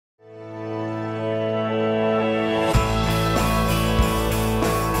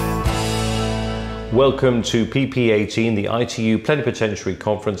Welcome to PP-18, the ITU Plenipotentiary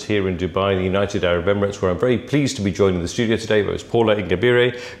Conference here in Dubai, the United Arab Emirates, where I'm very pleased to be joined in the studio today by Paula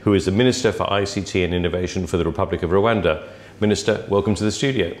Ingabire, who is the Minister for ICT and Innovation for the Republic of Rwanda. Minister, welcome to the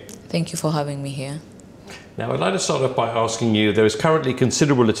studio. Thank you for having me here. Now, I'd like to start off by asking you, there is currently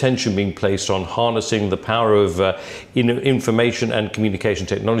considerable attention being placed on harnessing the power of information and communication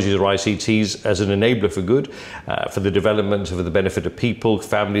technologies, or ICTs, as an enabler for good, for the development, for the benefit of people,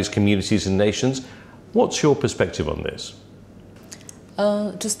 families, communities and nations. What's your perspective on this?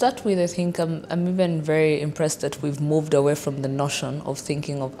 To start with, I think I'm even very impressed that we've moved away from the notion of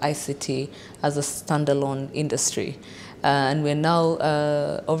thinking of ICT as a standalone industry. And we're now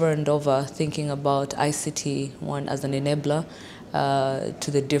over and over thinking about ICT, one as an enabler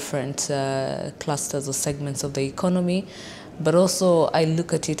to the different clusters or segments of the economy, but also I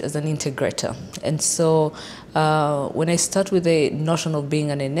look at it as an integrator. And so when I start with the notion of being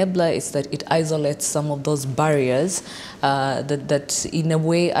an enabler, it's that it isolates some of those barriers that in a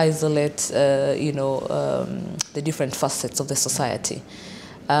way isolate the different facets of the society.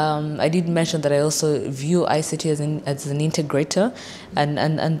 I did mention that I also view ICT as an integrator,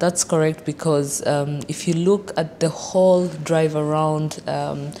 and that's correct because if you look at the whole drive around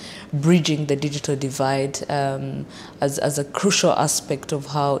bridging the digital divide as a crucial aspect of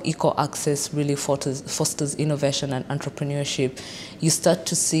how eco-access really fosters innovation and entrepreneurship, you start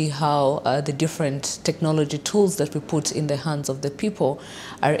to see how the different technology tools that we put in the hands of the people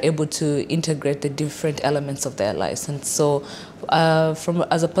are able to integrate the different elements of their lives. And so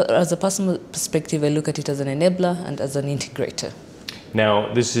as a personal perspective, I look at it as an enabler and as an integrator.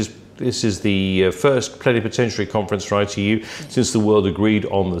 Now, this is the first plenipotentiary conference for ITU since the world agreed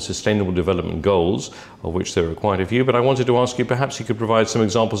on the Sustainable Development Goals, of which there are quite a few. But I wanted to ask you, perhaps you could provide some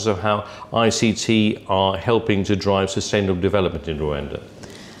examples of how ICT are helping to drive sustainable development in Rwanda.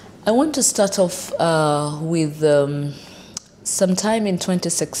 I want to start off with sometime in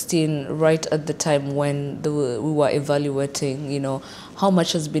 2016, right at the time when we were evaluating, how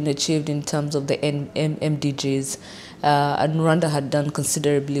much has been achieved in terms of the MDGs. And Rwanda had done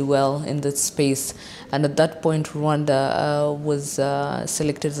considerably well in that space. And at that point, Rwanda was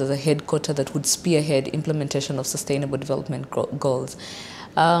selected as a headquarter that would spearhead implementation of sustainable development goals.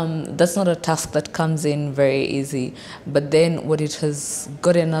 That's not a task that comes in very easy, but then what it has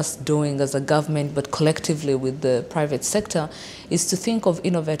gotten us doing as a government, but collectively with the private sector, is to think of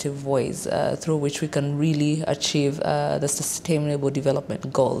innovative ways through which we can really achieve the sustainable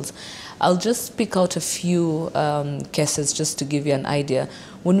development goals. I'll just pick out a few cases just to give you an idea.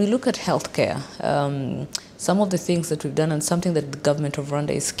 When we look at healthcare, some of the things that we've done and something that the government of Rwanda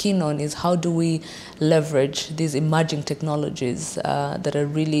is keen on is how do we leverage these emerging technologies that are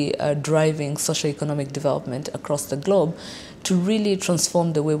really driving socio-economic development across the globe to really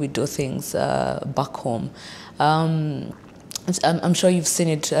transform the way we do things back home. I'm sure you've seen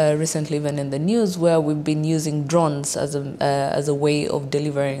it recently even in the news where we've been using drones as a way of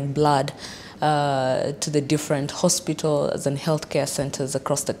delivering blood to the different hospitals and healthcare centers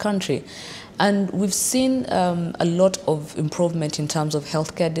across the country. And we've seen a lot of improvement in terms of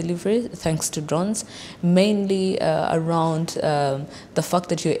healthcare delivery thanks to drones, mainly around the fact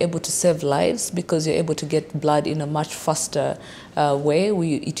that you're able to save lives because you're able to get blood in a much faster way.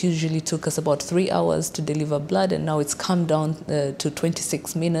 It usually took us about 3 hours to deliver blood, and now it's come down to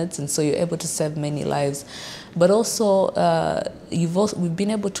 26 minutes, and so you're able to save many lives. But also, we've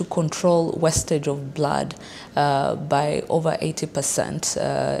been able to control wastage of blood by over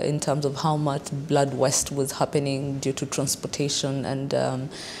 80% in terms of how much blood waste was happening due to transportation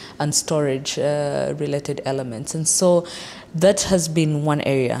and storage related elements. And so that has been one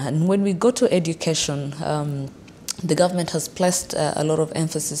area. And when we go to education, the government has placed a lot of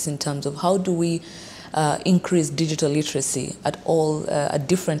emphasis in terms of how do we increase digital literacy at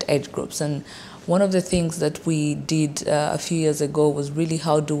different age groups. And one of the things that we did a few years ago was really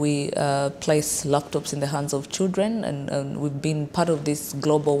how do we place laptops in the hands of children, and we've been part of this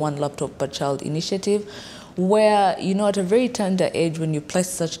global One Laptop Per Child initiative, where, at a very tender age, when you place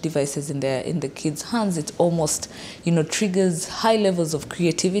such devices in the kids' hands, it almost, triggers high levels of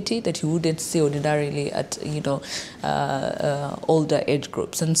creativity that you wouldn't see ordinarily at, older age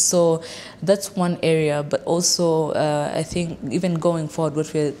groups. And so that's one area, but also I think even going forward,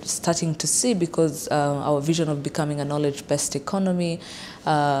 what we're starting to see, because our vision of becoming a knowledge-based economy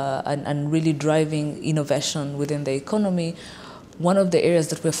and really driving innovation within the economy, one of the areas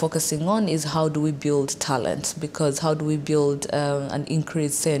that we're focusing on is how do we build talent, because how do we build and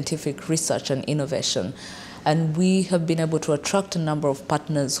increase scientific research and innovation. And we have been able to attract a number of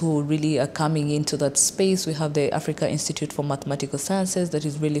partners who really are coming into that space. We have the Africa Institute for Mathematical Sciences that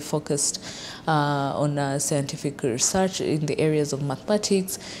is really focused on scientific research in the areas of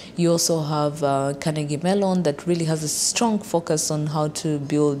mathematics. You also have Carnegie Mellon that really has a strong focus on how to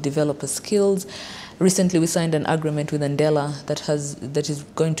build developer skills. Recently, we signed an agreement with Andela that is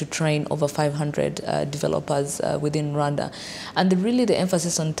going to train over 500 developers within Rwanda. And really the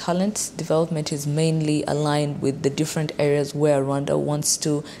emphasis on talent development is mainly aligned with the different areas where Rwanda wants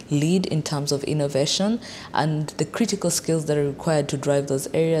to lead in terms of innovation. And the critical skills that are required to drive those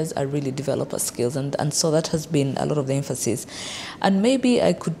areas are really developer skills. And so that has been a lot of the emphasis. And maybe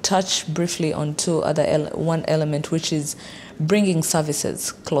I could touch briefly on one element, which is bringing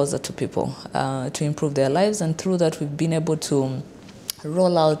services closer to people to improve their lives. And through that, we've been able to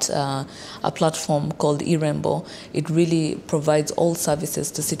roll out a platform called eRainbow. It really provides all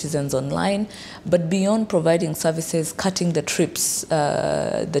services to citizens online, but beyond providing services, cutting the trips,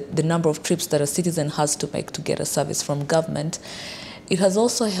 the number of trips that a citizen has to make to get a service from government. It has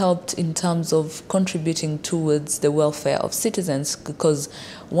also helped in terms of contributing towards the welfare of citizens, because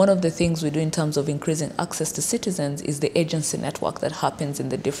one of the things we do in terms of increasing access to citizens is the agency network that happens in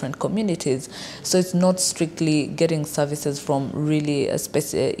the different communities. So it's not strictly getting services from really a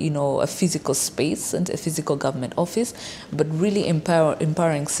physical space and a physical government office, but really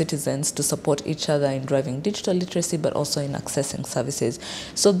empowering citizens to support each other in driving digital literacy, but also in accessing services.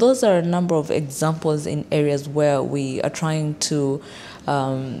 So those are a number of examples in areas where we are trying to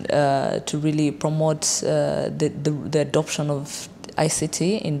really promote the adoption of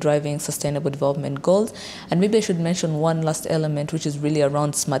ICT in driving sustainable development goals. And maybe I should mention one last element, which is really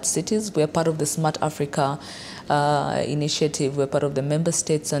around smart cities. We're part of the Smart Africa initiative. We're part of the member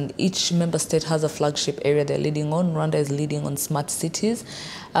states, and each member state has a flagship area they're leading on. Rwanda is leading on smart cities.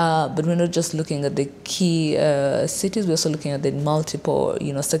 But we're not just looking at the key cities, we're also looking at the multiple,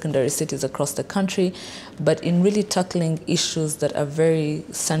 secondary cities across the country, but in really tackling issues that are very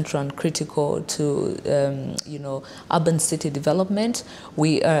central and critical to, urban city development.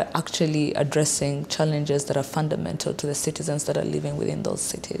 We are actually addressing challenges that are fundamental to the citizens that are living within those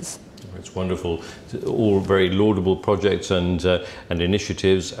cities. It's wonderful. All very laudable projects and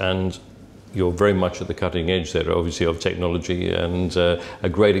initiatives, and you're very much at the cutting edge there, obviously, of technology, and a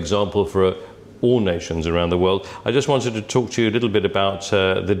great example for all nations around the world. I just wanted to talk to you a little bit about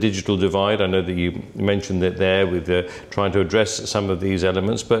the digital divide. I know that you mentioned it there with trying to address some of these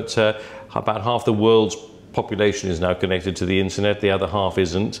elements, but about half the world's population is now connected to the internet, the other half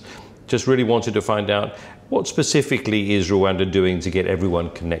isn't. Just really wanted to find out, what specifically is Rwanda doing to get everyone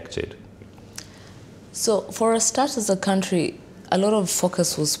connected? So for a start, as a country, a lot of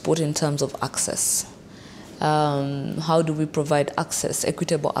focus was put in terms of access. How do we provide access,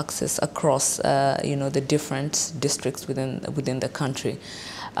 equitable access across, the different districts within the country?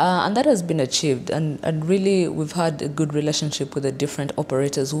 And that has been achieved. And really, we've had a good relationship with the different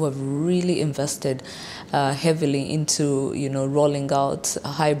operators who have really invested heavily into, rolling out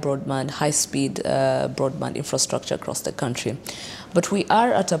high-speed broadband infrastructure across the country. But we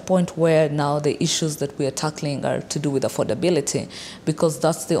are at a point where now the issues that we are tackling are to do with affordability, because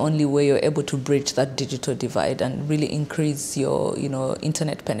that's the only way you're able to bridge that digital divide and really increase your,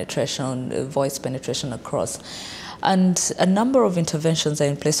 internet penetration, voice penetration across. And a number of interventions are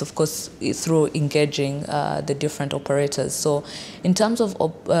in place, of course, through engaging the different operators. So in terms of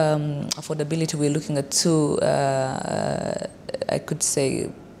affordability, we're looking at two, I could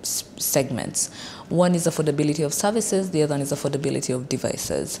say, segments. One is affordability of services, the other one is affordability of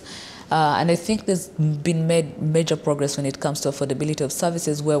devices. And I think there's been major progress when it comes to affordability of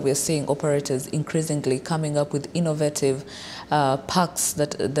services, where we're seeing operators increasingly coming up with innovative packs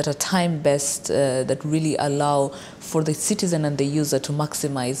that are time-based, that really allow for the citizen and the user to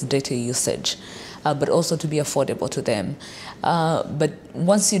maximize data usage, but also to be affordable to them. But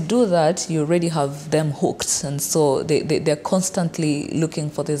once you do that, you already have them hooked, and so they're constantly looking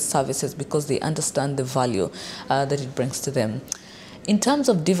for these services because they understand the value that it brings to them. In terms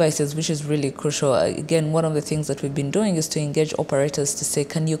of devices, which is really crucial, again, one of the things that we've been doing is to engage operators to say,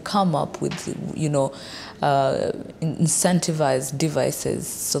 can you come up with, incentivized devices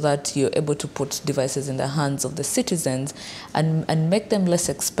so that you're able to put devices in the hands of the citizens and make them less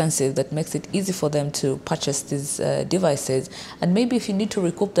expensive, that makes it easy for them to purchase these devices. And maybe if you need to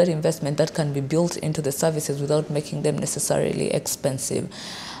recoup that investment, that can be built into the services without making them necessarily expensive.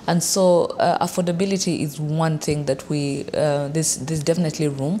 And so affordability is one thing that there's definitely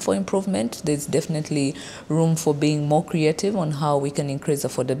room for improvement. There's definitely room for being more creative on how we can increase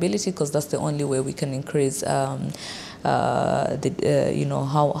affordability, because that's the only way we can increase how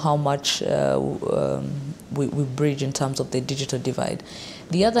much we bridge in terms of the digital divide.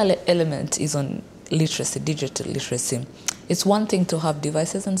 The other element is on literacy, digital literacy. It's one thing to have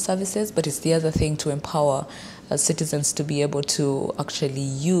devices and services, but it's the other thing to empower citizens to be able to actually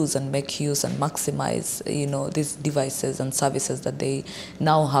use and make use and maximize, these devices and services that they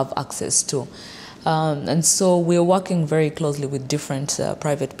now have access to. And so we're working very closely with different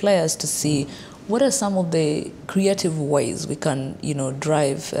private players to see what are some of the creative ways we can,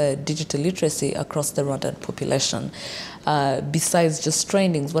 drive digital literacy across the Rwandan population. Besides just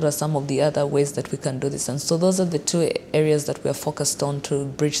trainings, what are some of the other ways that we can do this? And so those are the two areas that we are focused on to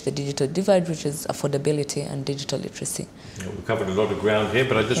bridge the digital divide, which is affordability and digital literacy. Yeah, we've covered a lot of ground here,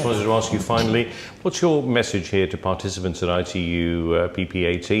 but I just wanted to ask you finally, what's your message here to participants at ITU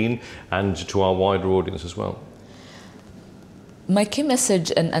PP-18 and to our wider audience as well? My key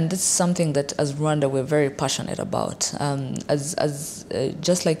message, and this is something that as Rwanda we're very passionate about,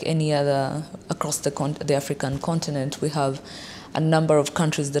 just like any other across the African continent, we have a number of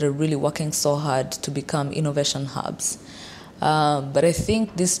countries that are really working so hard to become innovation hubs. But I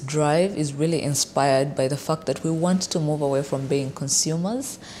think this drive is really inspired by the fact that we want to move away from being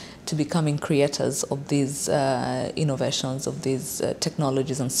consumers to becoming creators of these innovations, of these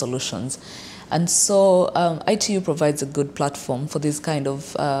technologies and solutions. And so ITU provides a good platform for these kind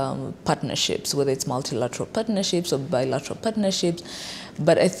of partnerships, whether it's multilateral partnerships or bilateral partnerships.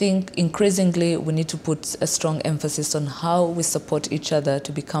 But I think increasingly we need to put a strong emphasis on how we support each other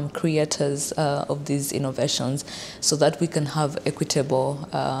to become creators of these innovations so that we can have equitable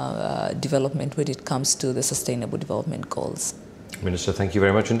development when it comes to the Sustainable Development Goals. Minister, thank you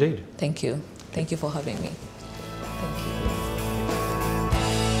very much indeed. Thank you. Thank you for having me. Thank you.